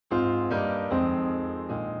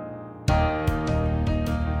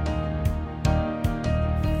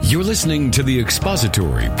You're listening to the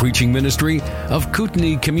expository preaching ministry of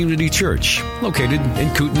Kootenai Community Church, located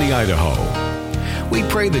in Kootenai, Idaho. We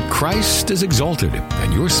pray that Christ is exalted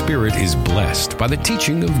and your spirit is blessed by the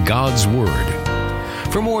teaching of God's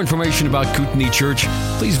Word. For more information about Kootenai Church,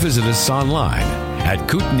 please visit us online at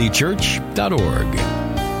kootenaichurch.org.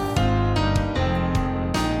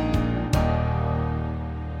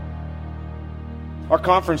 Our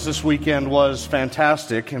conference this weekend was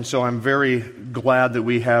fantastic, and so I'm very glad that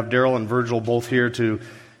we have Daryl and Virgil both here to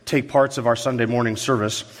take parts of our Sunday morning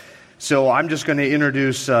service. So I'm just going to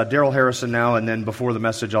introduce Daryl Harrison now, and then before the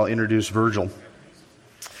message I'll introduce Virgil.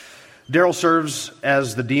 Daryl serves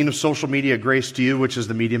as the Dean of Social Media at Grace to You, which is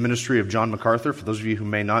the media ministry of John MacArthur, for those of you who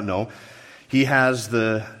may not know. He has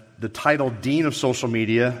the title Dean of Social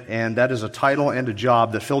Media, and that is a title and a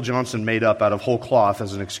job that Phil Johnson made up out of whole cloth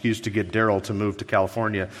as an excuse to get Daryl to move to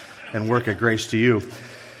California and work at Grace to You.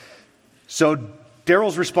 So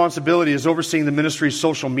Daryl's responsibility is overseeing the ministry's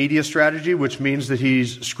social media strategy, which means that he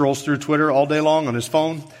scrolls through Twitter all day long on his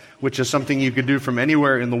phone, which is something you could do from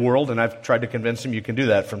anywhere in the world, and I've tried to convince him you can do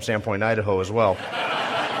that from Sandpoint, Idaho as well.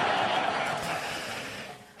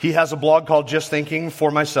 He has a blog called Just Thinking for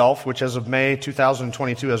Myself, which as of May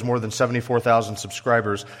 2022 has more than 74,000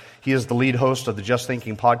 subscribers. He is the lead host of the Just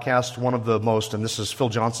Thinking podcast, one of the most, and this is Phil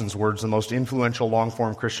Johnson's words, the most influential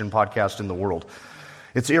long-form Christian podcast in the world.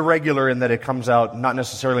 It's irregular in that it comes out not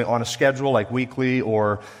necessarily on a schedule like weekly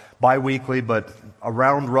or bi-weekly, but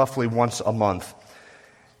around roughly once a month.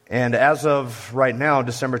 And as of right now,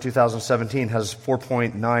 December 2017 has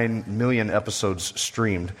 4.9 million episodes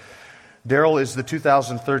streamed. Daryl is the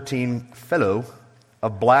 2013 Fellow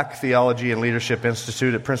of Black Theology and Leadership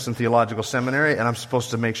Institute at Princeton Theological Seminary, and I'm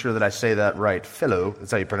supposed to make sure that I say that right. Fellow,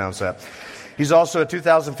 that's how you pronounce that. He's also a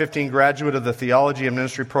 2015 graduate of the Theology and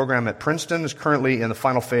Ministry program at Princeton, is currently in the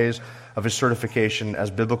final phase of his certification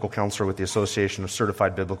as biblical counselor with the Association of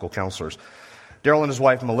Certified Biblical Counselors. Daryl and his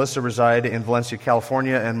wife, Melissa, reside in Valencia,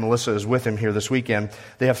 California, and Melissa is with him here this weekend.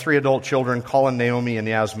 They have 3 adult children, Colin, Naomi, and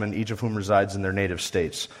Yasmin, each of whom resides in their native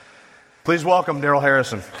states. Please welcome Daryl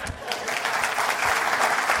Harrison.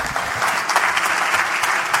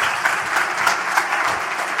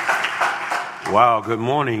 Wow, good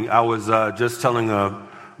morning. I was just telling a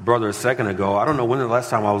brother a second ago, I don't know when the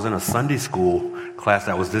last time I was in a Sunday school class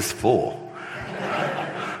that was this full.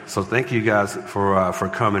 So thank you guys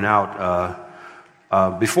for coming out.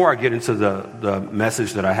 Before I get into the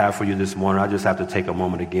message that I have for you this morning, I just have to take a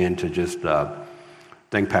moment again to just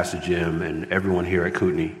thank Pastor Jim and everyone here at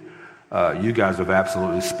Kootenai. You guys have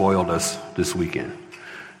absolutely spoiled us this weekend.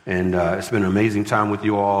 And it's been an amazing time with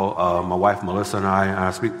you all. My wife, Melissa, and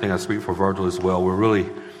I think I speak for Virgil as well. We're really,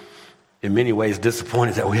 in many ways,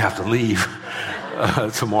 disappointed that we have to leave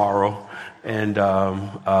tomorrow. And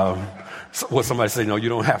somebody say, no, you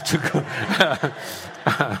don't have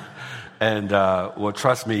to. And, well,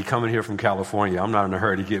 trust me, coming here from California, I'm not in a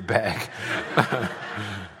hurry to get back.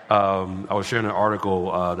 I was sharing an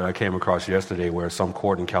article that I came across yesterday where some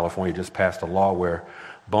court in California just passed a law where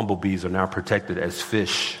bumblebees are now protected as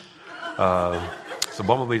fish. So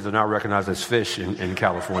bumblebees are now recognized as fish in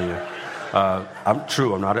California.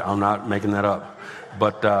 I'm not making that up.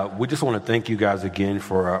 But we just want to thank you guys again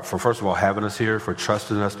for first of all having us here, for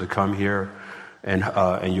trusting us to come here,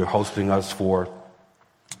 and you're hosting us for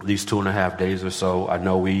these 2.5 days or so. I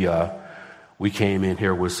know we came in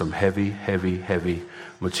here with some heavy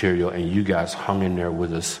material, and you guys hung in there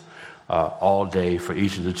with us all day for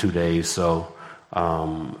each of the 2 days. So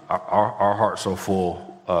our hearts are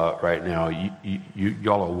full right now.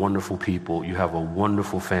 Y'all are wonderful people. You have a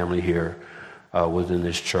wonderful family here within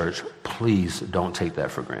this church. Please don't take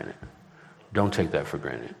that for granted. Don't take that for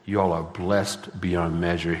granted. Y'all are blessed beyond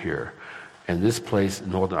measure here. And this place,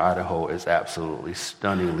 Northern Idaho, is absolutely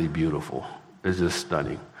stunningly beautiful. It's just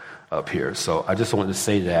stunning up here. So I just wanted to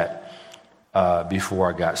say that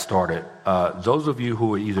before I got started. Those of you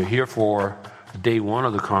who are either here for day one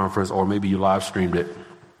of the conference or maybe you live streamed it,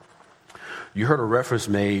 you heard a reference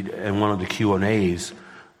made in one of the Q&As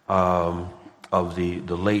of the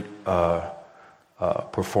late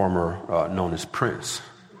performer known as Prince.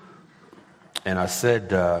 And I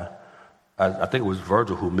said, I think it was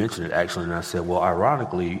Virgil who mentioned it actually, and I said, well,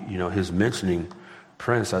 ironically, his mentioning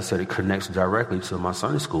Prince, I said it connects directly to my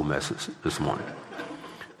Sunday school message this morning.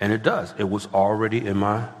 And it does. It was already in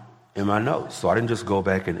my notes. So I didn't just go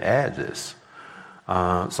back and add this. So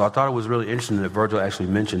I thought it was really interesting that Virgil actually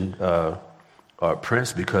mentioned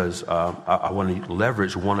Prince because I want to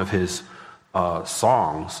leverage one of his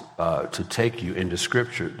songs to take you into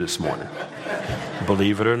Scripture this morning.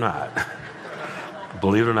 Believe it or not.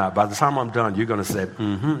 Believe it or not, by the time I'm done, you're going to say,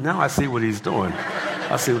 now I see what he's doing.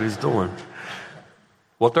 I see what he's doing.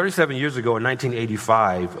 Well, 37 years ago in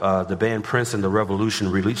 1985, the band Prince and the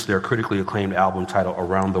Revolution released their critically acclaimed album titled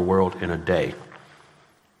Around the World in a Day.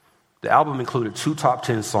 The album included 2 top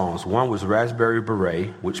 10 songs. One was Raspberry Beret,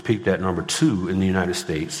 which peaked at number 2 in the United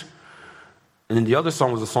States. And then the other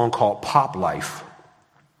song was a song called Pop Life,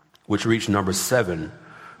 which reached number 7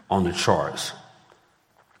 on the charts.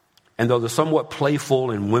 And though the somewhat playful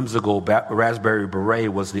and whimsical Raspberry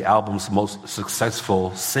Beret was the album's most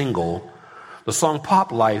successful single, the song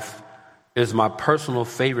Pop Life is my personal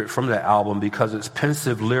favorite from that album because its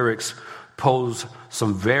pensive lyrics pose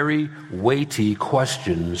some very weighty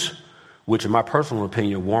questions, which in my personal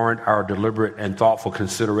opinion warrant our deliberate and thoughtful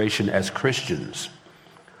consideration as Christians.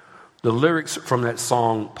 The lyrics from that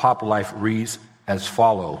song Pop Life reads as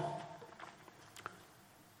follow.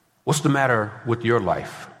 What's the matter with your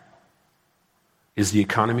life? Is the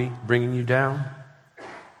economy bringing you down?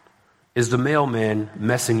 Is the mailman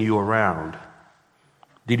messing you around?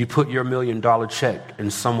 Did he put your $1 million check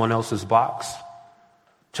in someone else's box?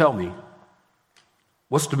 Tell me,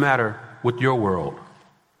 what's the matter with your world?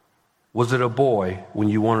 Was it a boy when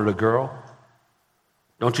you wanted a girl?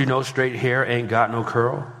 Don't you know straight hair ain't got no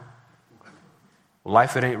curl?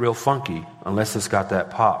 Life, it ain't real funky unless it's got that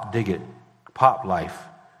pop. Dig it. Pop life.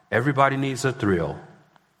 Everybody needs a thrill.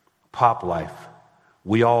 Pop life.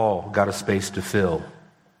 We all got a space to fill.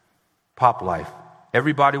 Pop life.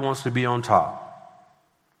 Everybody wants to be on top.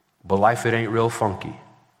 But life, it ain't real funky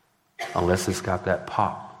unless it's got that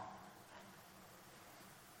pop.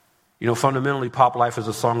 You know, fundamentally, Pop Life is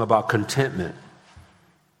a song about contentment,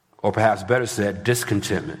 or perhaps better said,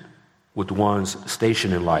 discontentment with one's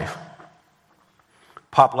station in life.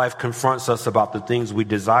 Pop Life confronts us about the things we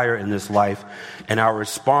desire in this life and our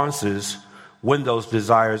responses when those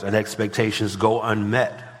desires and expectations go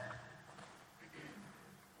unmet.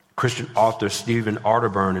 Christian author Stephen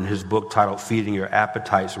Arterburn, in his book titled Feeding Your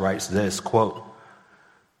Appetites, writes this, quote,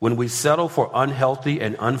 when we settle for unhealthy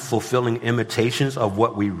and unfulfilling imitations of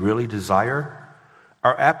what we really desire,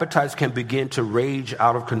 our appetites can begin to rage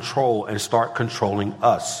out of control and start controlling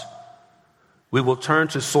us. We will turn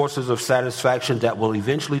to sources of satisfaction that will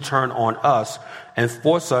eventually turn on us and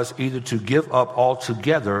force us either to give up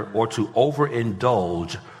altogether or to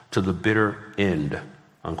overindulge to the bitter end,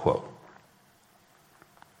 unquote.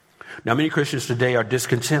 Now, many Christians today are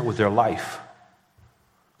discontent with their life.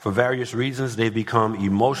 For various reasons, they've become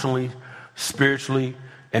emotionally, spiritually,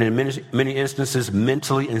 and in many instances,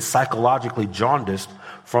 mentally and psychologically jaundiced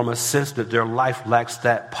from a sense that their life lacks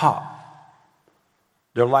that pop.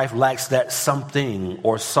 Their life lacks that something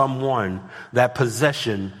or someone, that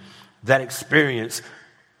possession, that experience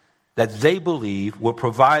that they believe will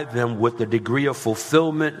provide them with the degree of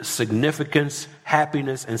fulfillment, significance,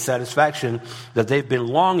 happiness, and satisfaction that they've been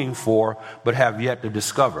longing for but have yet to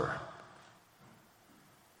discover.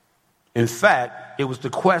 In fact, it was the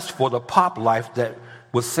quest for the pop life that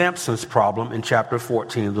was Samson's problem in chapter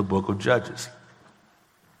 14 of the book of Judges.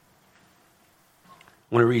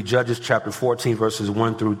 When I read Judges chapter 14, verses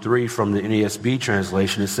 1 through 3 from the NASB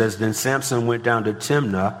translation, it says, then Samson went down to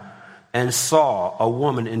Timnah and saw a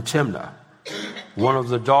woman in Timnah, one of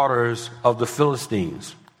the daughters of the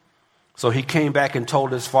Philistines. So he came back and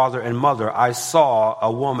told his father and mother, I saw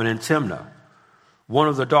a woman in Timnah, one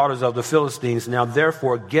of the daughters of the Philistines. Now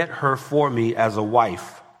therefore get her for me as a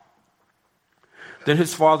wife. Then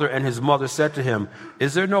his father and his mother said to him,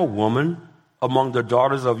 is there no woman among the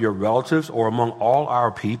daughters of your relatives or among all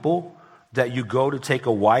our people that you go to take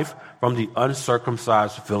a wife from the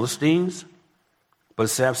uncircumcised Philistines? But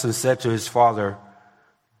Samson said to his father,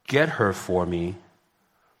 get her for me,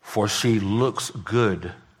 for she looks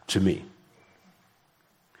good to me.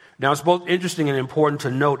 Now, it's both interesting and important to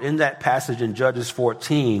note in that passage in Judges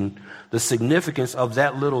 14, the significance of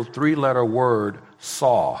that little 3-letter word,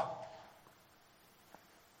 saw.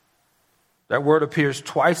 That word appears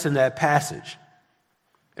twice in that passage.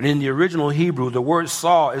 And in the original Hebrew, the word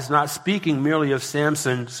saw is not speaking merely of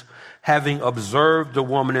Samson's having observed the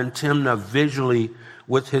woman in Timnah visually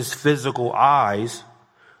with his physical eyes,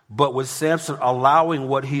 but with Samson allowing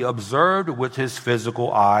what he observed with his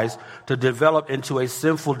physical eyes to develop into a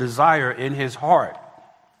sinful desire in his heart.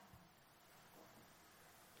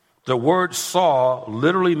 The word saw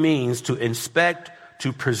literally means to inspect,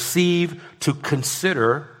 to perceive, to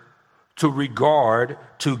consider, to regard,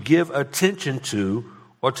 to give attention to,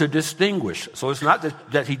 or to distinguish. So it's not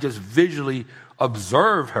that he just visually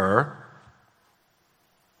observed her.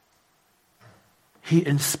 He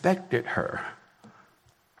inspected her.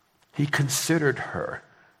 He considered her.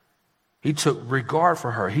 He took regard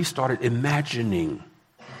for her. He started imagining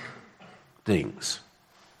things.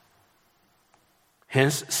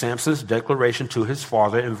 Hence, Samson's declaration to his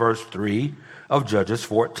father in verse 3 of Judges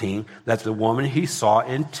 14 that the woman he saw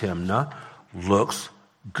in Timnah looks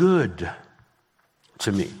good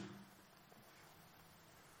to me.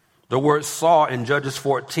 The word saw in Judges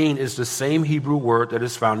 14 is the same Hebrew word that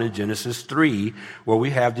is found in Genesis 3, where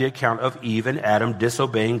we have the account of Eve and Adam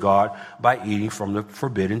disobeying God by eating from the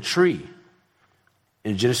forbidden tree.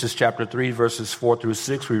 In Genesis chapter 3, verses 4 through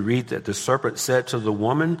 6, we read that the serpent said to the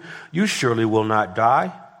woman, "You surely will not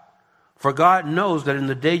die. For God knows that in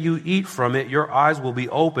the day you eat from it, your eyes will be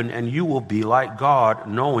open and you will be like God,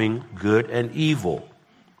 knowing good and evil."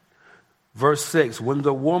 Verse 6, when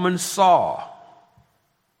the woman saw,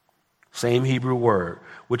 same Hebrew word,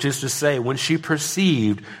 which is to say, when she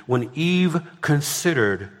perceived, when Eve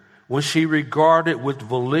considered, when she regarded with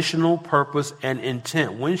volitional purpose and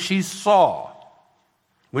intent, when she saw,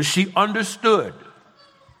 when she understood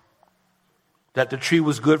that the tree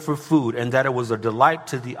was good for food and that it was a delight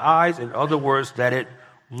to the eyes, in other words, that it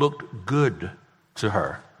looked good to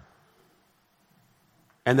her,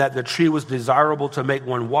 and that the tree was desirable to make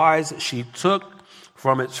one wise, she took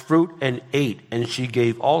from its fruit and ate, and she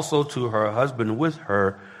gave also to her husband with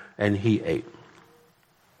her, and he ate.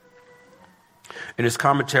 In his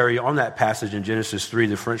commentary on that passage in Genesis 3,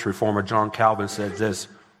 the French reformer John Calvin said this.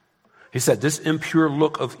 He said, "This impure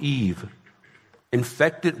look of Eve,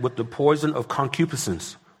 infected with the poison of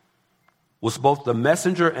concupiscence, was both the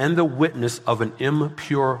messenger and the witness of an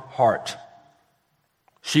impure heart.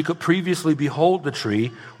 She could previously behold the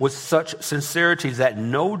tree with such sincerity that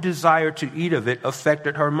no desire to eat of it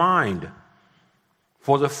affected her mind.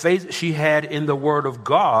 For the faith she had in the word of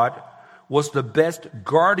God was the best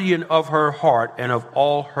guardian of her heart and of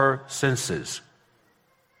all her senses.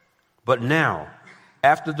 But now,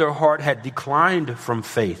 after their heart had declined from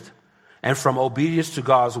faith and from obedience to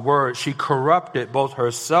God's word, she corrupted both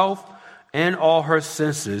herself and all her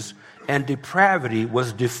senses, and depravity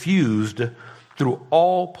was diffused through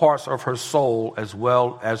all parts of her soul as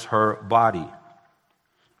well as her body.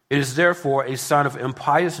 It is therefore a sign of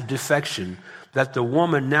impious defection that the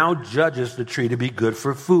woman now judges the tree to be good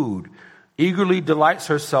for food, eagerly delights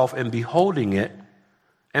herself in beholding it,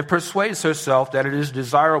 and persuades herself that it is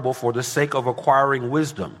desirable for the sake of acquiring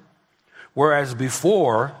wisdom, whereas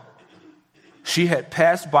before she had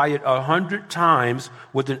passed by it 100 times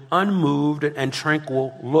with an unmoved and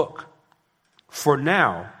tranquil look. For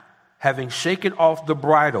now, having shaken off the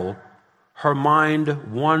bridle, her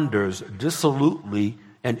mind wanders dissolutely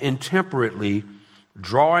and intemperately,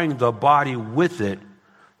 drawing the body with it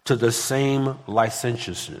to the same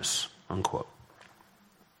licentiousness." Unquote.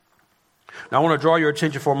 Now, I want to draw your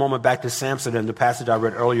attention for a moment back to Samson and the passage I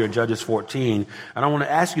read earlier in Judges 14. And I want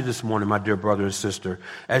to ask you this morning, my dear brother and sister,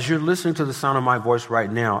 as you're listening to the sound of my voice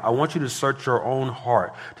right now, I want you to search your own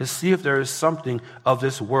heart to see if there is something of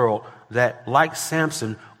this world that, like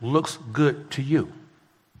Samson, looks good to you.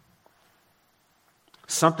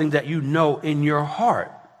 Something that you know in your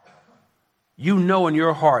heart. You know in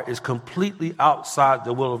your heart is completely outside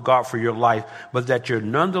the will of God for your life, but that you're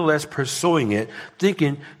nonetheless pursuing it,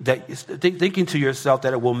 thinking to yourself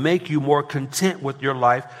that it will make you more content with your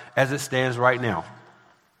life as it stands right now.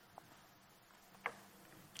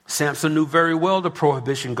 Samson knew very well the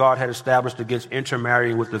prohibition God had established against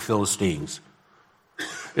intermarrying with the Philistines.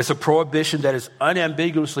 It's a prohibition that is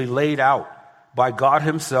unambiguously laid out by God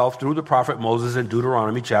himself through the prophet Moses in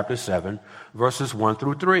Deuteronomy chapter 7, verses 1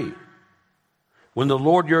 through 3. When the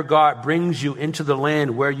Lord your God brings you into the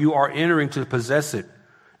land where you are entering to possess it,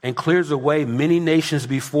 and clears away many nations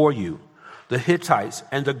before you, the Hittites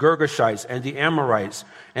and the Girgashites and the Amorites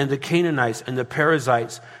and the Canaanites and the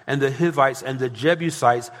Perizzites and the Hivites and the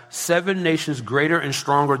Jebusites, 7 nations greater and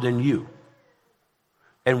stronger than you.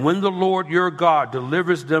 And when the Lord your God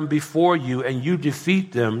delivers them before you and you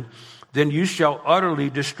defeat them, then you shall utterly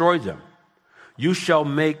destroy them. You shall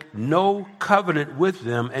make no covenant with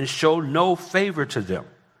them and show no favor to them.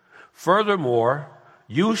 Furthermore,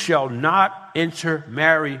 you shall not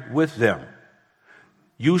intermarry with them.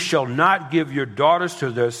 You shall not give your daughters to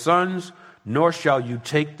their sons, nor shall you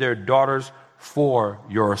take their daughters for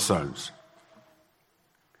your sons.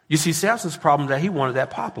 You see, Samson's problem is that he wanted that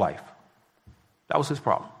pop life. That was his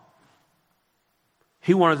problem.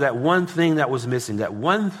 He wanted that one thing that was missing, that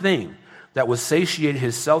one thing that would satiate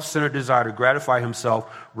his self-centered desire to gratify himself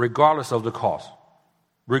regardless of the cost,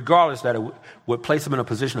 regardless that it would place him in a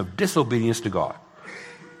position of disobedience to God.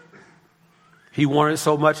 He wanted it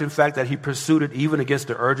so much, in fact, that he pursued it even against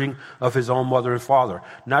the urging of his own mother and father.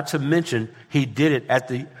 Not to mention, he did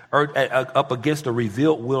it up against the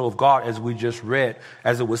revealed will of God, as we just read,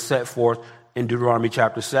 as it was set forth in Deuteronomy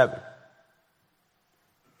chapter 7.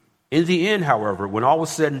 In the end, however, when all was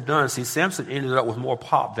said and done, see, Samson ended up with more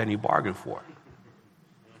pop than he bargained for.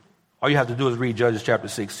 All you have to do is read Judges chapter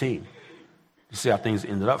 16 to see how things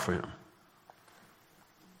ended up for him.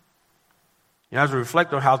 And as I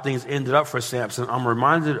reflect on how things ended up for Samson, I'm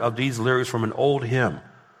reminded of these lyrics from an old hymn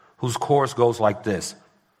whose chorus goes like this.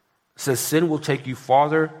 It says, sin will take you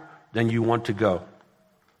farther than you want to go,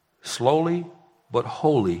 slowly but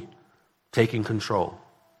wholly taking control.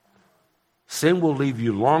 Sin will leave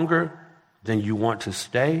you longer than you want to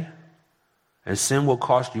stay, and sin will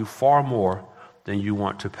cost you far more than you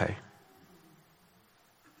want to pay.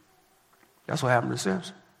 That's what happened to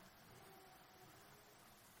Samson.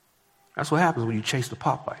 That's what happens when you chase the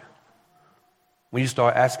pop life. When you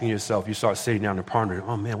start asking yourself, you start sitting down and pondering,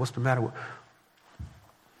 oh man, what's the matter with...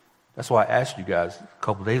 That's why I asked you guys a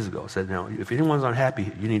couple days ago. I said, now, if anyone's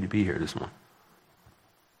unhappy, you need to be here this month.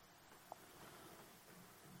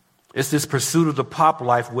 It's this pursuit of the pop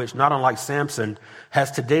life which, not unlike Samson, has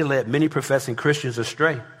today led many professing Christians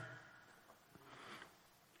astray.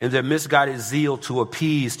 In their misguided zeal to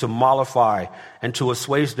appease, to mollify, and to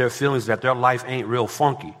assuage their feelings that their life ain't real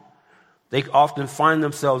funky. They often find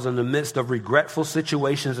themselves in the midst of regretful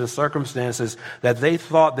situations and circumstances that they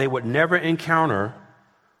thought they would never encounter,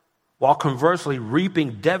 while conversely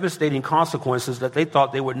reaping devastating consequences that they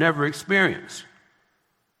thought they would never experience.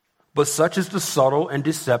 But such is the subtle and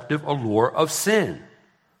deceptive allure of sin.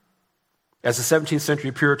 As the 17th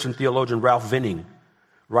century Puritan theologian Ralph Venning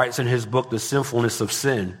writes in his book, The Sinfulness of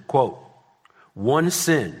Sin, quote, one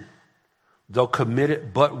sin, though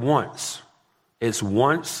committed but once, is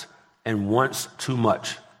once and once too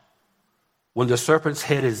much. When the serpent's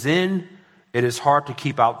head is in, it is hard to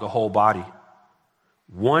keep out the whole body.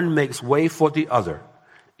 One makes way for the other.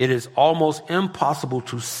 It is almost impossible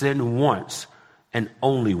to sin once and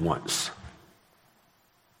only once.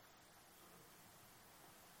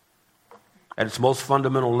 At its most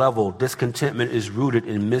fundamental level, discontentment is rooted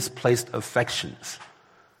in misplaced affections.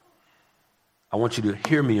 I want you to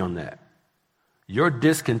hear me on that. Your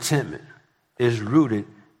discontentment is rooted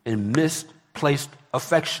in misplaced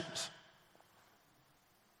affections.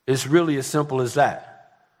 It's really as simple as that.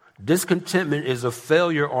 Discontentment is a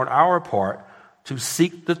failure on our part to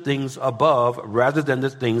seek the things above rather than the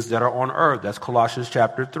things that are on earth. That's Colossians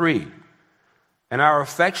chapter 3. And our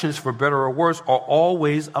affections, for better or worse, are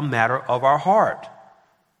always a matter of our heart.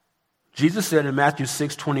 Jesus said in Matthew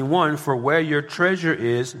 6:21, for where your treasure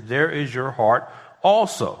is, there is your heart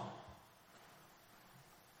also.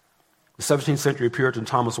 The 17th century Puritan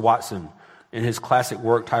Thomas Watson, in his classic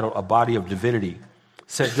work titled A Body of Divinity,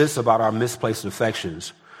 said this about our misplaced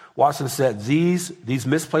affections. Watson said, these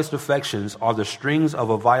misplaced affections are the strings of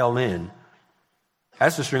a violin,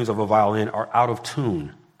 as the strings of a violin are out of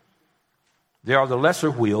tune. They are the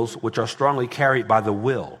lesser wheels which are strongly carried by the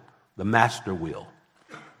will, the master wheel.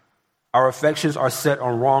 Our affections are set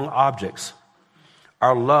on wrong objects.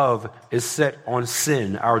 Our love is set on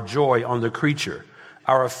sin, our joy on the creature.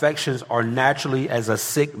 Our affections are naturally as a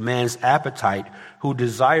sick man's appetite who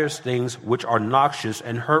desires things which are noxious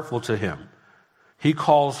and hurtful to him. He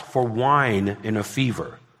calls for wine in a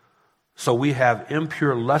fever. So we have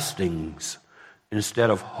impure lustings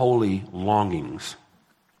instead of holy longings,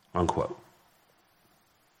 unquote.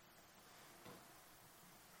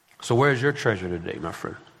 So where's your treasure today, my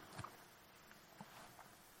friend?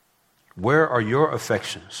 Where are your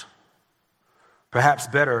affections? Perhaps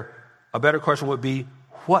a better question would be,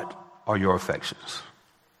 what are your affections?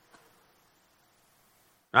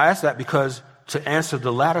 I ask that because to answer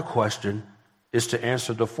the latter question is to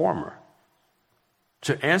answer the former.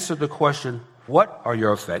 To answer the question, what are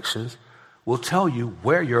your affections, will tell you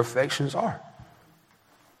where your affections are.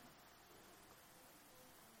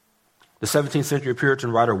 The 17th century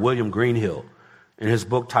Puritan writer William Greenhill, in his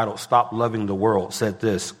book titled Stop Loving the World, said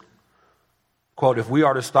this, quote, if we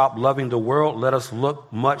are to stop loving the world, let us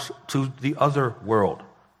look much to the other world.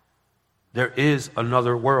 There is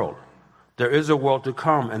another world. There is a world to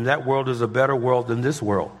come, and that world is a better world than this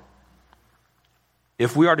world.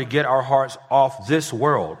 If we are to get our hearts off this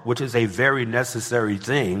world, which is a very necessary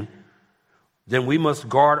thing, then we must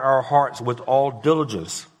guard our hearts with all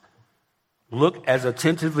diligence. Look as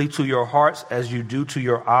attentively to your hearts as you do to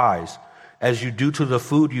your eyes, as you do to the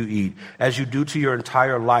food you eat, as you do to your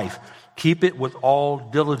entire life. Keep it with all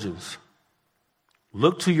diligence.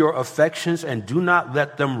 Look to your affections and do not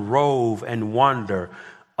let them rove and wander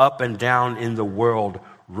up and down in the world,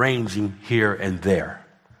 ranging here and there.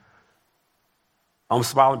 I'm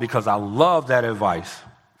smiling because I love that advice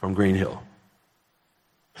from Greenhill.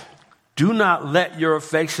 Do not let your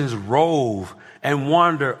affections rove and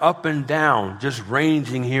wander up and down, just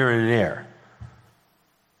ranging here and there.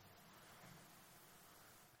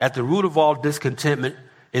 At the root of all discontentment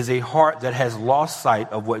is a heart that has lost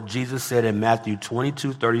sight of what Jesus said in Matthew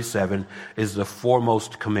 22:37 is the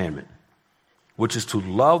foremost commandment, which is to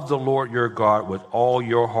love the Lord your God with all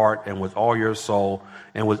your heart and with all your soul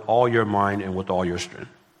and with all your mind and with all your strength.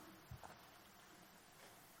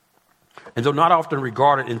 And though not often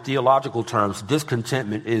regarded in theological terms,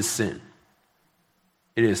 discontentment is sin.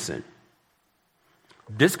 It is sin.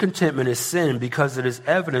 Discontentment is sin because it is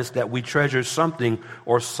evidence that we treasure something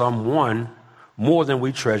or someone more than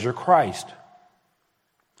we treasure Christ.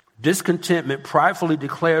 Discontentment pridefully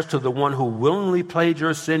declares to the one who willingly paid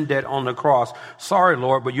your sin debt on the cross, sorry,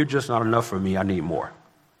 Lord, but you're just not enough for me. I need more.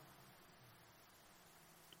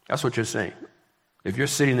 That's what you're saying. If you're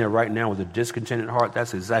sitting there right now with a discontented heart,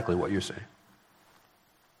 that's exactly what you're saying.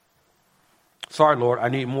 Sorry, Lord, I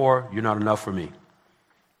need more. You're not enough for me.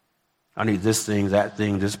 I need this thing,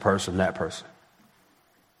 this person, that person.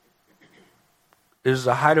 It is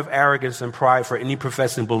the height of arrogance and pride for any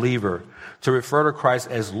professing believer to refer to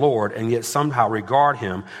Christ as Lord and yet somehow regard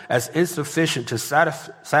him as insufficient to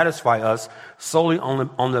satisfy us solely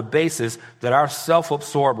on the basis that our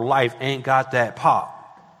self-absorbed life ain't got that pop.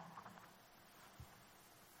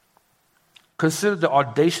 Consider the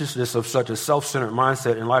audaciousness of such a self-centered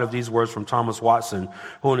mindset in light of these words from Thomas Watson,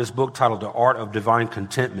 who in his book titled The Art of Divine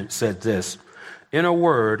Contentment said this: in a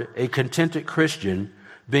word, a contented Christian,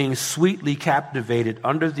 being sweetly captivated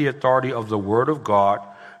under the authority of the Word of God,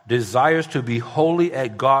 desires to be wholly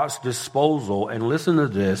at God's disposal, and listen to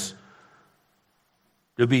this,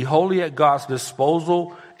 to be wholly at God's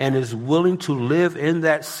disposal and is willing to live in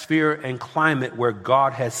that sphere and climate where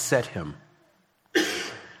God has set him.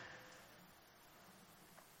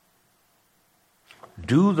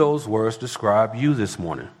 Do those words describe you this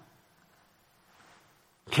morning?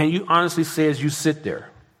 Can you honestly say as you sit there,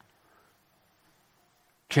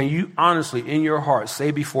 can you honestly in your heart say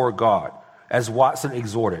before God, as Watson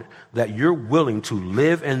exhorted, that you're willing to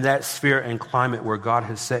live in that sphere and climate where God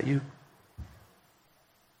has set you?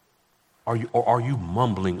 Are you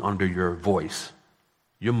mumbling under your voice?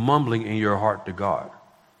 You're mumbling in your heart to God.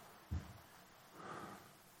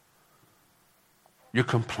 You're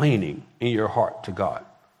complaining in your heart to God.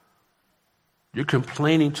 You're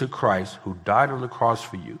complaining to Christ who died on the cross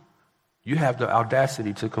for you. You have the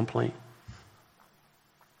audacity to complain.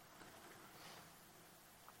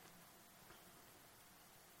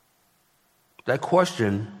 That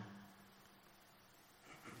question,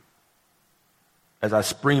 as I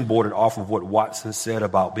springboarded off of what Watson said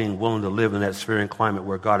about being willing to live in that sphere and climate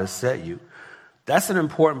where God has set you, that's an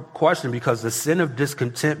important question because the sin of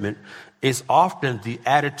discontentment is often the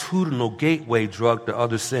attitudinal gateway drug to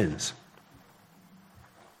other sins.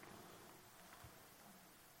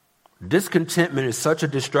 Discontentment is such a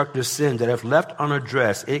destructive sin that if left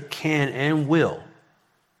unaddressed, it can and will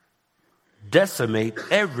decimate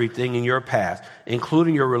everything in your path,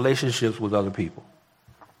 including your relationships with other people.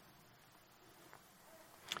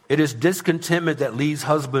 It is discontentment that leads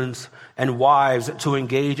husbands and wives to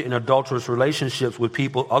engage in adulterous relationships with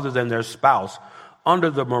people other than their spouse under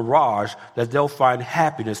the mirage that they'll find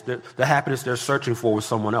happiness, the happiness they're searching for with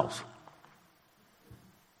someone else.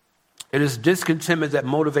 It is discontentment that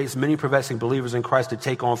motivates many professing believers in Christ to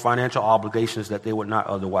take on financial obligations that they would not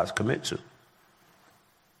otherwise commit to.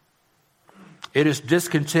 It is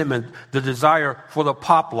discontentment, the desire for the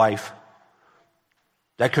pop life,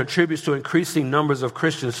 that contributes to increasing numbers of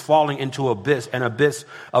Christians falling into an abyss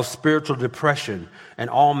of spiritual depression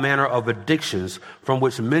and all manner of addictions from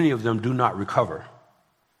which many of them do not recover.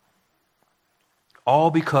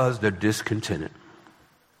 All because they're discontented.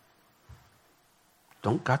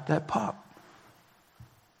 Don't got that pop.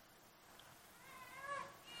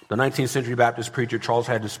 The 19th century Baptist preacher Charles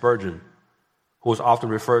Haddon Spurgeon, who was often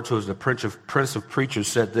referred to as the Prince of Preachers,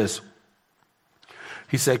 said this.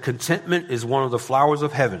 He said, contentment is one of the flowers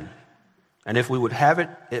of heaven, and if we would have it,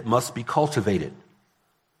 it must be cultivated.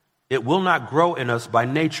 It will not grow in us by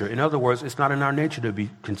nature. In other words, it's not in our nature to be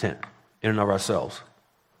content in and of ourselves.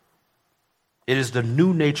 It is the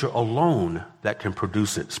new nature alone that can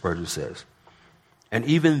produce it, Spurgeon says. And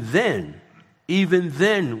even then,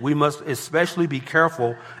 we must especially be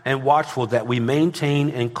careful and watchful that we maintain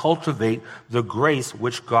and cultivate the grace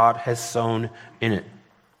which God has sown in it.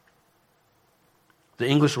 The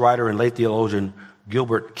English writer and late theologian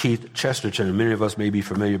Gilbert Keith Chesterton, and many of us may be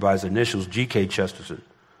familiar by his initials, G.K. Chesterton,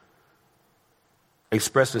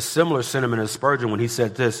 expressed a similar sentiment as Spurgeon when he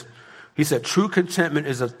said this. He said, true contentment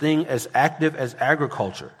is a thing as active as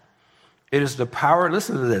agriculture. It is the power,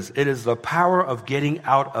 listen to this, it is the power of getting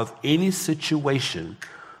out of any situation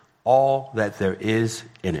all that there is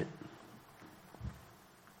in it.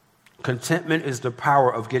 Contentment is the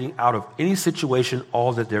power of getting out of any situation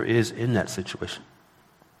all that there is in that situation.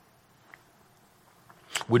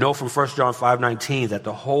 We know from 1 John 5:19 that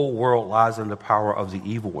the whole world lies in the power of the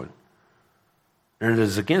evil one. And it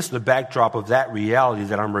is against the backdrop of that reality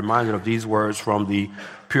that I'm reminded of these words from the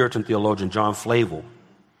Puritan theologian John Flavel,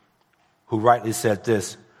 who rightly said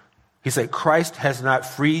this. He said, Christ has not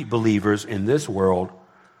freed believers in this world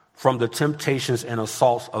from the temptations and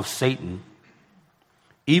assaults of Satan.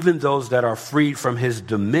 Even those that are freed from his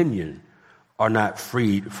dominion are not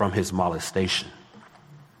freed from his molestation.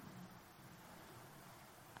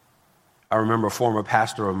 I remember a former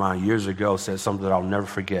pastor of mine years ago said something that I'll never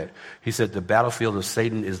forget. He said, the battlefield of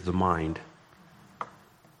Satan is the mind.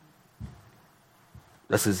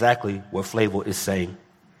 That's exactly what Flavel is saying.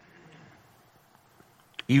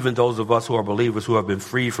 Even those of us who are believers who have been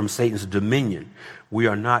freed from Satan's dominion, we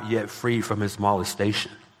are not yet free from his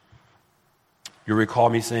molestation. You recall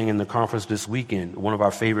me saying in the conference this weekend, one of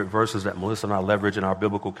our favorite verses that Melissa and I leverage in our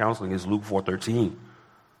biblical counseling is Luke 4:13,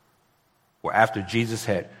 where after Jesus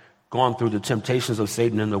had gone through the temptations of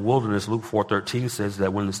Satan in the wilderness, Luke 4:13 says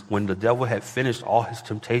that when the devil had finished all his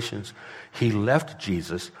temptations, he left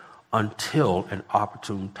Jesus until an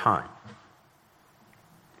opportune time.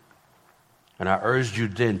 And I urged you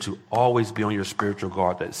then to always be on your spiritual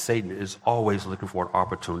guard, that Satan is always looking for an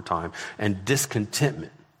opportune time. And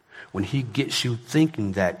discontentment, when he gets you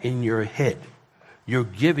thinking that in your head, you're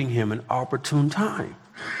giving him an opportune time.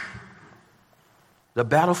 The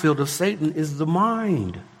battlefield of Satan is the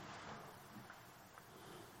mind.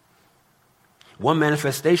 One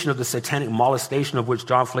manifestation of the satanic molestation of which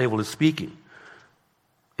John Flavel is speaking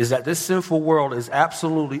is that this sinful world is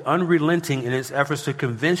absolutely unrelenting in its efforts to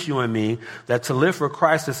convince you and me that to live for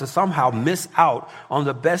Christ is to somehow miss out on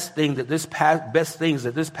the best things that this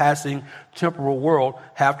passing temporal world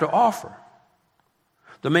have to offer.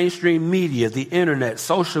 The mainstream media, the internet,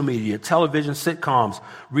 social media, television sitcoms,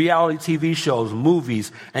 reality TV shows,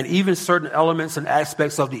 movies, and even certain elements and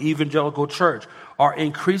aspects of the evangelical church are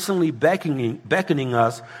increasingly beckoning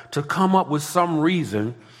us to come up with some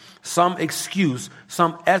reason, some excuse,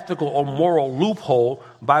 some ethical or moral loophole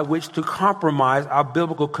by which to compromise our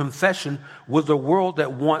biblical confession with a world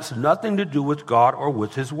that wants nothing to do with God or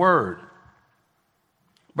with his word.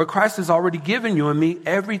 But Christ has already given you and me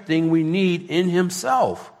everything we need in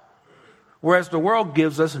himself, whereas the world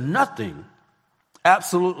gives us nothing,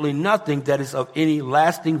 absolutely nothing that is of any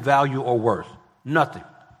lasting value or worth. Nothing.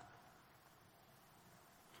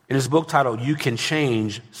 In his book titled You Can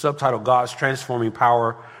Change, subtitled God's Transforming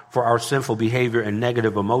Power for Our Sinful Behavior and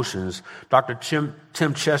Negative Emotions, Dr.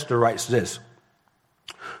 Tim Chester writes this: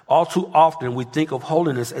 all too often we think of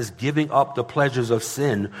holiness as giving up the pleasures of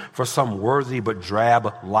sin for some worthy but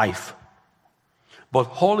drab life. But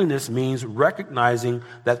holiness means recognizing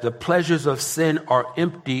that the pleasures of sin are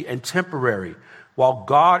empty and temporary, while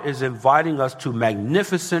God is inviting us to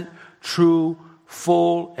magnificent, true,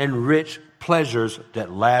 full, and rich pleasures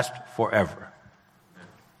that last forever.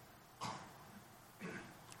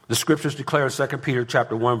 The scriptures declare in 2 Peter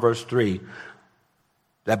chapter 1, verse 3,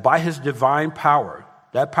 that by his divine power,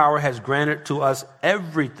 that power has granted to us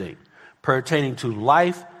everything pertaining to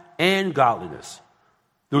life and godliness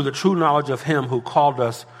through the true knowledge of him who called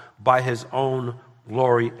us by his own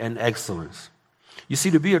glory and excellence. You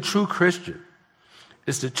see, to be a true Christian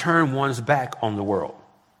is to turn one's back on the world.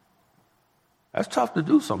 That's tough to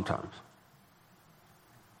do sometimes.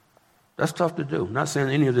 That's tough to do. I'm not saying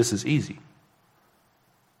any of this is easy.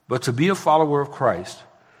 But to be a follower of Christ,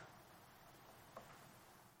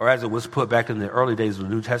 or as it was put back in the early days of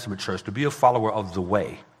the New Testament church, to be a follower of the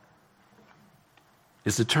way,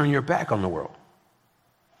 is to turn your back on the world.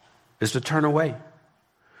 Is to turn away.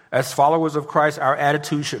 As followers of Christ, our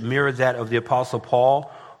attitude should mirror that of the Apostle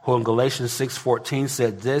Paul, who in Galatians 6:14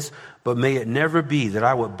 said this, but may it never be that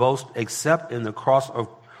I would boast except in the cross of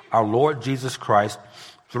our Lord Jesus Christ,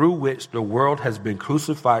 through which the world has been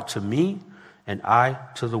crucified to me and I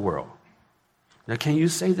to the world. Now, can you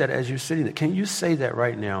say that as you're sitting there? Can you say that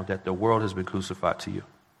right now, that the world has been crucified to you?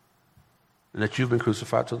 And that you've been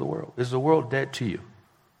crucified to the world? Is the world dead to you?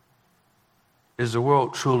 Is the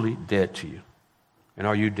world truly dead to you? And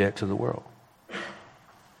are you dead to the world?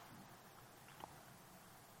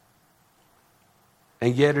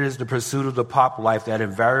 And yet it is the pursuit of the pop life that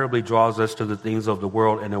invariably draws us to the things of the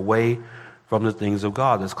world and away from the things of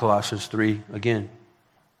God. That's Colossians 3 again.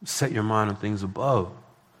 Set your mind on things above.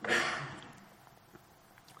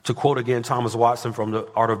 To quote again Thomas Watson from The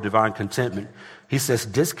Art of Divine Contentment, he says,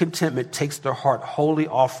 discontentment takes the heart wholly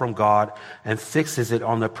off from God and fixes it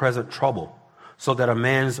on the present trouble, so that a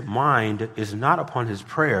man's mind is not upon his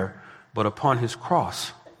prayer, but upon his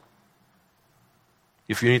cross.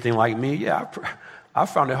 If you're anything like me, I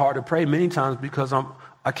found it hard to pray many times because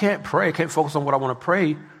I can't pray. I can't focus on what I want to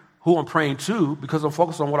pray, who I'm praying to, because I'm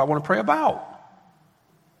focused on what I want to pray about.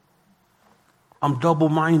 I'm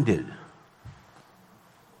double-minded.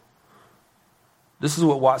 This is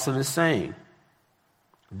what Watson is saying.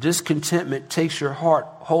 Discontentment takes your heart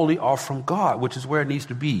wholly off from God, which is where it needs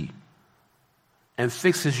to be, and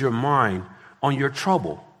fixes your mind on your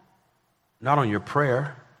trouble, not on your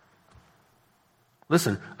prayer.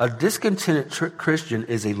 Listen, a discontented Christian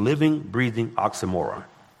is a living, breathing oxymoron.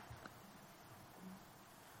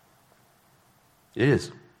 It is.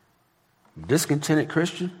 Discontented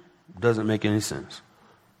Christian doesn't make any sense.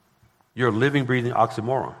 You're a living, breathing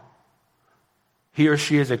oxymoron. He or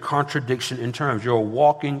she is a contradiction in terms. You're a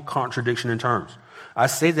walking contradiction in terms. I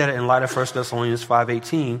say that in light of 1 Thessalonians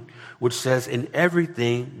 5:18, which says, in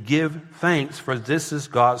everything give thanks, for this is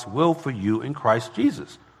God's will for you in Christ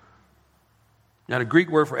Jesus. Now, the Greek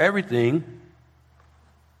word for everything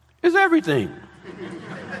is everything.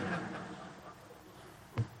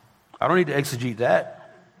 I don't need to exegete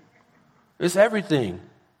that. It's everything.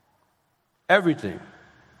 Everything.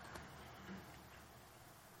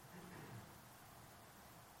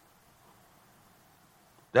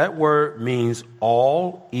 That word means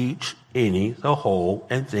all, each, any, the whole,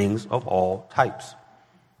 and things of all types.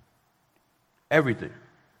 Everything.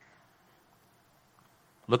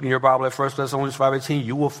 Look in your Bible at 1 Thessalonians 5:18,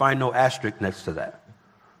 you will find no asterisk next to that.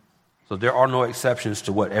 So there are no exceptions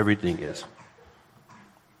to what everything is.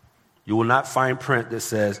 You will not find fine print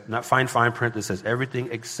that says everything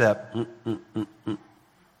except Not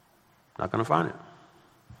going to find it.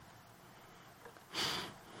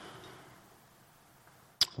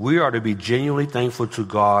 We are to be genuinely thankful to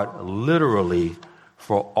God, literally,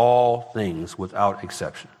 for all things without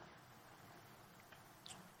exception.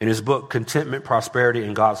 In his book, Contentment, Prosperity,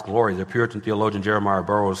 and God's Glory, the Puritan theologian Jeremiah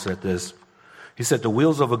Burroughs said this. He said, the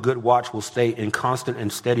wheels of a good watch will stay in constant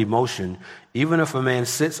and steady motion, even if a man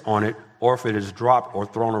sits on it or if it is dropped or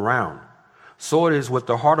thrown around. So it is with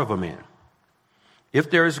the heart of a man. If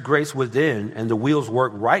there is grace within and the wheels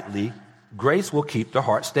work rightly, grace will keep the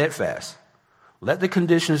heart steadfast. Let the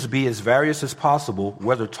conditions be as various as possible,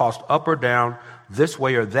 whether tossed up or down, this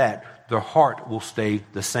way or that, the heart will stay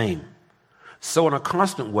the same. So in a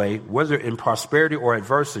constant way, whether in prosperity or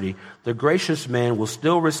adversity, the gracious man will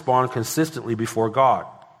still respond consistently before God.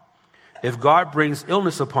 If God brings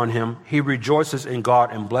illness upon him, he rejoices in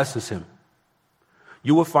God and blesses him.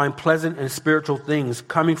 You will find pleasant and spiritual things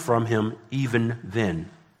coming from him even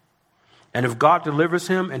then. And if God delivers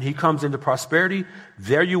him and he comes into prosperity,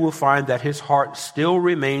 there you will find that his heart still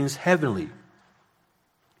remains heavenly.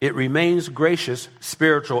 It remains gracious,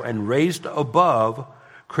 spiritual, and raised above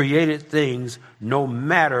created things, no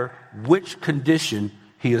matter which condition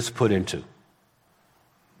he is put into.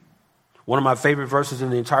 One of my favorite verses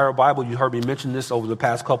in the entire Bible, you heard me mention this over the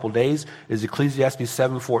past couple days, is Ecclesiastes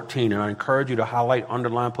 7:14. And I encourage you to highlight,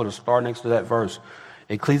 underline, put a star next to that verse.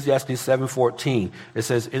 Ecclesiastes 7:14, it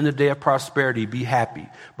says, in the day of prosperity, be happy.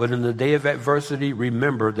 But in the day of adversity,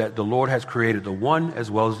 remember that the Lord has created the one as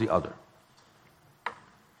well as the other.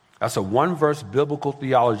 That's a one-verse biblical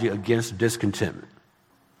theology against discontentment.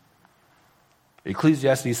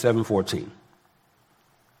 Ecclesiastes 7:14.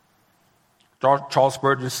 Charles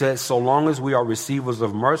Spurgeon said, so long as we are receivers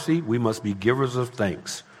of mercy, we must be givers of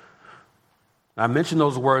thanks. I mention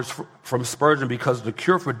those words from Spurgeon because the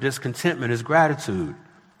cure for discontentment is gratitude.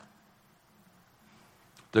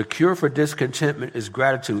 The cure for discontentment is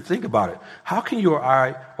gratitude. Think about it. How can you or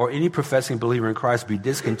I or any professing believer in Christ be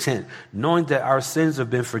discontent knowing that our sins have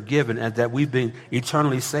been forgiven and that we've been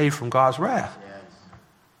eternally saved from God's wrath?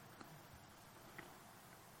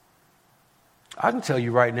 I can tell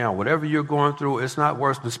you right now, whatever you're going through, it's not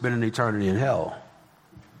worse than spending eternity in hell.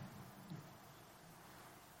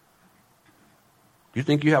 You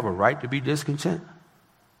think you have a right to be discontent?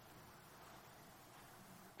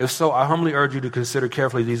 If so, I humbly urge you to consider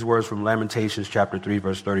carefully these words from Lamentations chapter 3,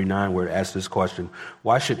 verse 39, where it asks this question: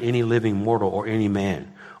 why should any living mortal or any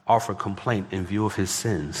man offer complaint in view of his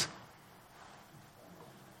sins?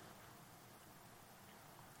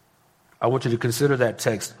 I want you to consider that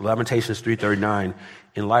text, Lamentations 3:39,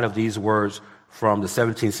 in light of these words from the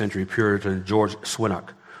 17th century Puritan George Swinnock,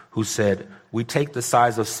 who said, we take the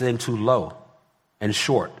size of sin too low and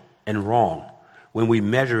short and wrong when we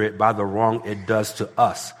measure it by the wrong it does to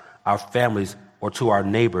us, our families, or to our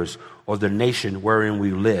neighbors, or the nation wherein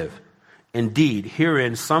we live. Indeed,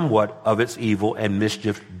 herein somewhat of its evil and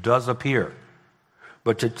mischief does appear.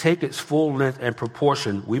 But to take its full length and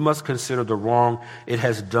proportion, we must consider the wrong it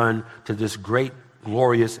has done to this great,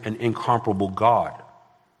 glorious, and incomparable God.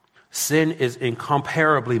 Sin is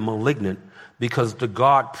incomparably malignant because the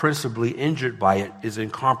God principally injured by it is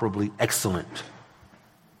incomparably excellent.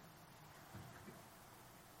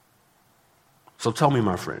 So tell me,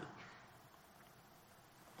 my friend,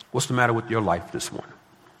 what's the matter with your life this morning?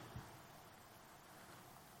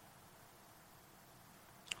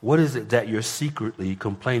 What is it that you're secretly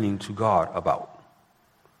complaining to God about?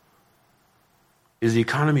 Is the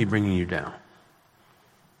economy bringing you down?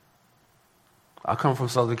 I come from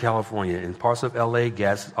Southern California. In parts of LA,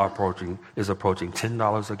 gas is approaching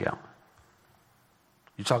 $10 a gallon.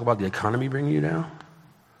 You talk about the economy bringing you down?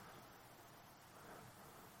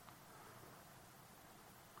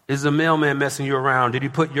 Is the mailman messing you around? Did he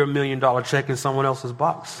put your $1 million check in someone else's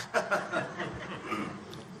box?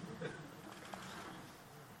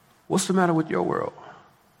 What's the matter with your world?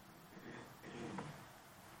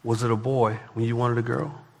 Was it a boy when you wanted a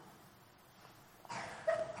girl?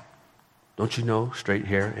 Don't you know straight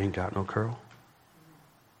hair ain't got no curl?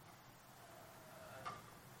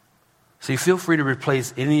 See, feel free to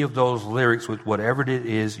replace any of those lyrics with whatever it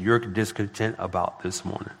is you're discontent about this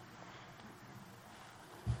morning.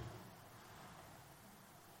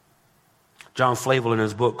 John Flavel, in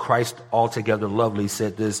his book, Christ Altogether Lovely,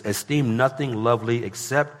 said this: esteem nothing lovely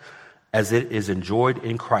except as it is enjoyed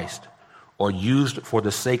in Christ or used for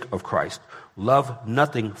the sake of Christ. Love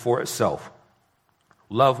nothing for itself.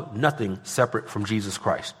 Love nothing separate from Jesus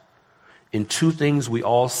Christ. In two things we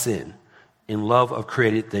all sin. In love of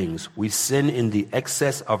created things. We sin in the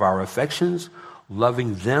excess of our affections,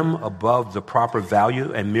 loving them above the proper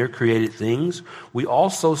value and mere created things. We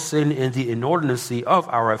also sin in the inordinacy of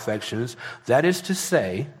our affections. That is to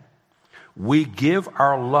say, we give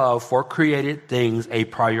our love for created things a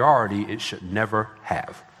priority it should never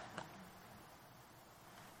have.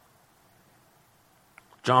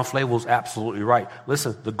 John Flavel's absolutely right.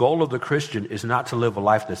 Listen, the goal of the Christian is not to live a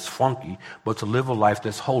life that's funky, but to live a life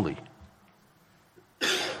that's holy.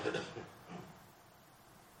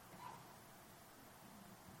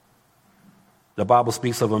 The Bible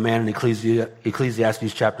speaks of a man in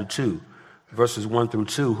Ecclesiastes chapter 2, verses 1 through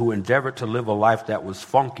 2, who endeavored to live a life that was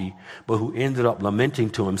funky, but who ended up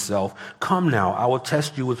lamenting to himself, "Come now, I will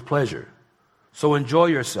test you with pleasure. So enjoy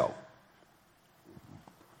yourself."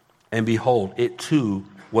 And behold, it too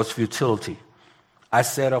was futility. I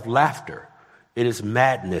said of laughter, it is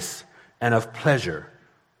madness, and of pleasure,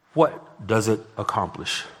 what does it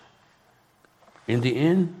accomplish? In the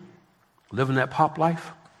end, living that pop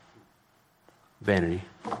life, vanity,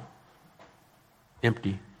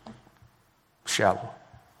 empty, shallow.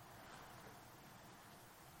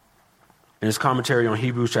 In his commentary on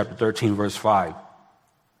Hebrews chapter 13, verse 5,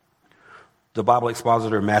 the Bible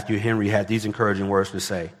expositor Matthew Henry had these encouraging words to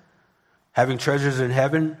say: having treasures in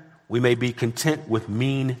heaven, we may be content with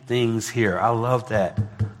mean things here. I love that.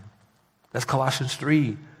 That's Colossians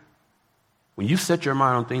 3. When you set your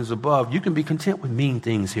mind on things above, you can be content with mean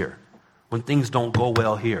things here. When things don't go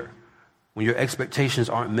well here. When your expectations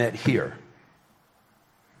aren't met here.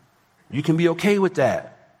 You can be okay with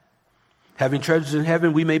that. Having treasures in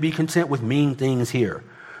heaven, we may be content with mean things here.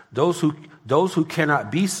 Those who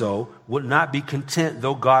cannot be so would not be content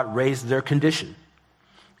though God raised their condition.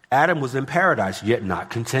 Adam was in paradise, yet not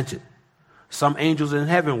contented. Some angels in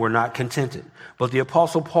heaven were not contented. But the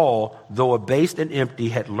Apostle Paul, though abased and empty,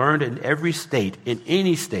 had learned in every state, in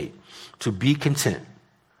any state, to be content.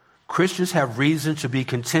 Christians have reason to be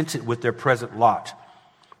contented with their present lot.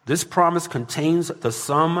 This promise contains the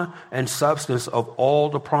sum and substance of all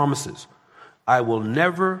the promises. I will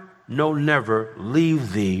never, no, never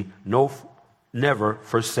leave thee, no, never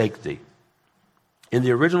forsake thee. In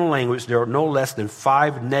the original language, there are no less than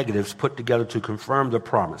 5 negatives put together to confirm the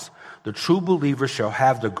promise. The true believer shall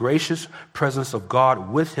have the gracious presence of God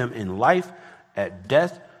with him in life, at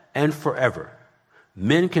death, and forever.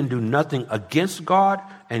 Men can do nothing against God,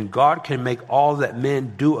 and God can make all that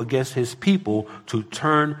men do against his people to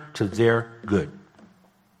turn to their good.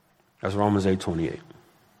 That's Romans 8:28.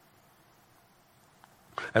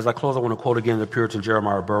 As I close, I want to quote again the Puritan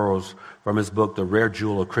Jeremiah Burroughs from his book, The Rare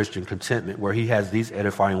Jewel of Christian Contentment, where he has these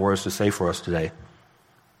edifying words to say for us today.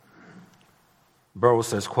 Burroughs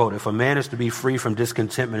says, quote, "If a man is to be free from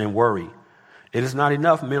discontentment and worry, it is not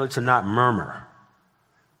enough merely to not murmur,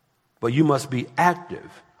 but you must be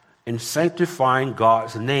active in sanctifying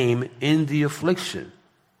God's name in the affliction."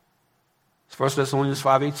 It's 1 Thessalonians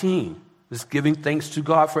 5:18. This giving thanks to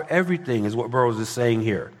God for everything is what Burroughs is saying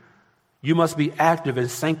here. You must be active in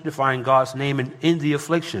sanctifying God's name in the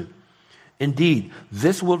affliction. Indeed,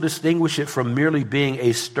 this will distinguish it from merely being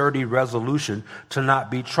a sturdy resolution to not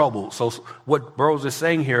be troubled. So what Burroughs is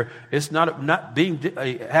saying here, it's not being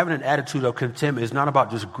having an attitude of contentment is not about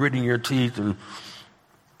just gritting your teeth and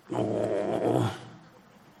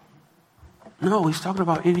No, he's talking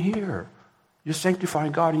about in here. You're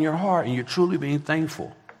sanctifying God in your heart and you're truly being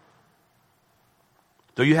thankful.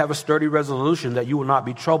 Though you have a sturdy resolution that you will not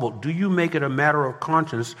be troubled, do you make it a matter of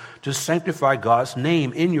conscience to sanctify God's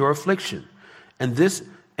name in your affliction? And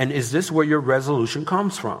is this where your resolution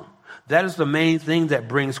comes from? That is the main thing that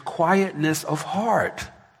brings quietness of heart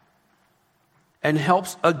and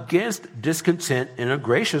helps against discontent in a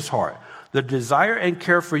gracious heart. The desire and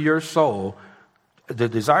care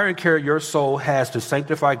your soul has to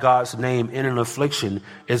sanctify God's name in an affliction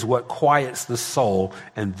is what quiets the soul,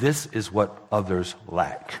 and this is what others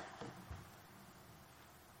lack.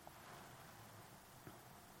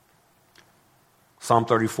 Psalm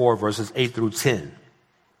 34, verses 8 through 10.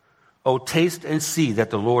 Oh, taste and see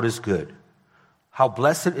that the Lord is good. How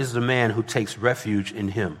blessed is the man who takes refuge in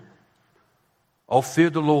him. Oh, fear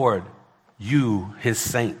the Lord, you, his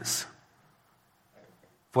saints.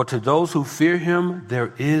 For to those who fear him,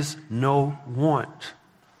 there is no want.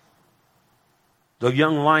 The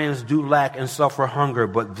young lions do lack and suffer hunger,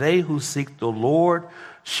 but they who seek the Lord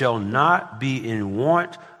shall not be in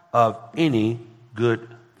want of any good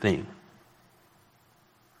thing.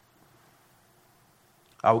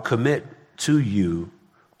 I will commit to you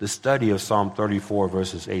the study of Psalm 34,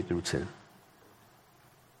 verses 8 through 10.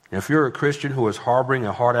 And if you're a Christian who is harboring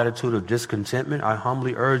a hard attitude of discontentment, I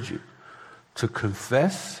humbly urge you to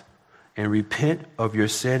confess and repent of your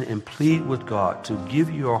sin and plead with God to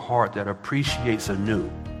give you a heart that appreciates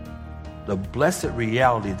anew the blessed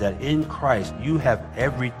reality that in Christ you have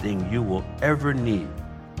everything you will ever need.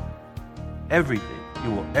 Everything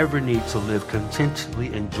you will ever need to live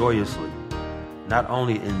contentedly and joyously, not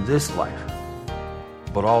only in this life,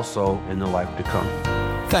 but also in the life to come.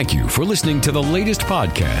 Thank you for listening to the latest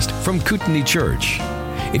podcast from Kootenai Church.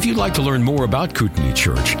 If you'd like to learn more about Kootenai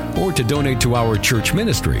Church or to donate to our church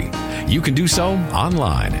ministry, you can do so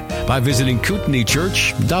online by visiting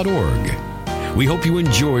kootenaichurch.org. We hope you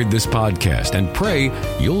enjoyed this podcast and pray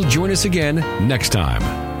you'll join us again next time.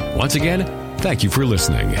 Once again, thank you for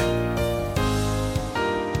listening.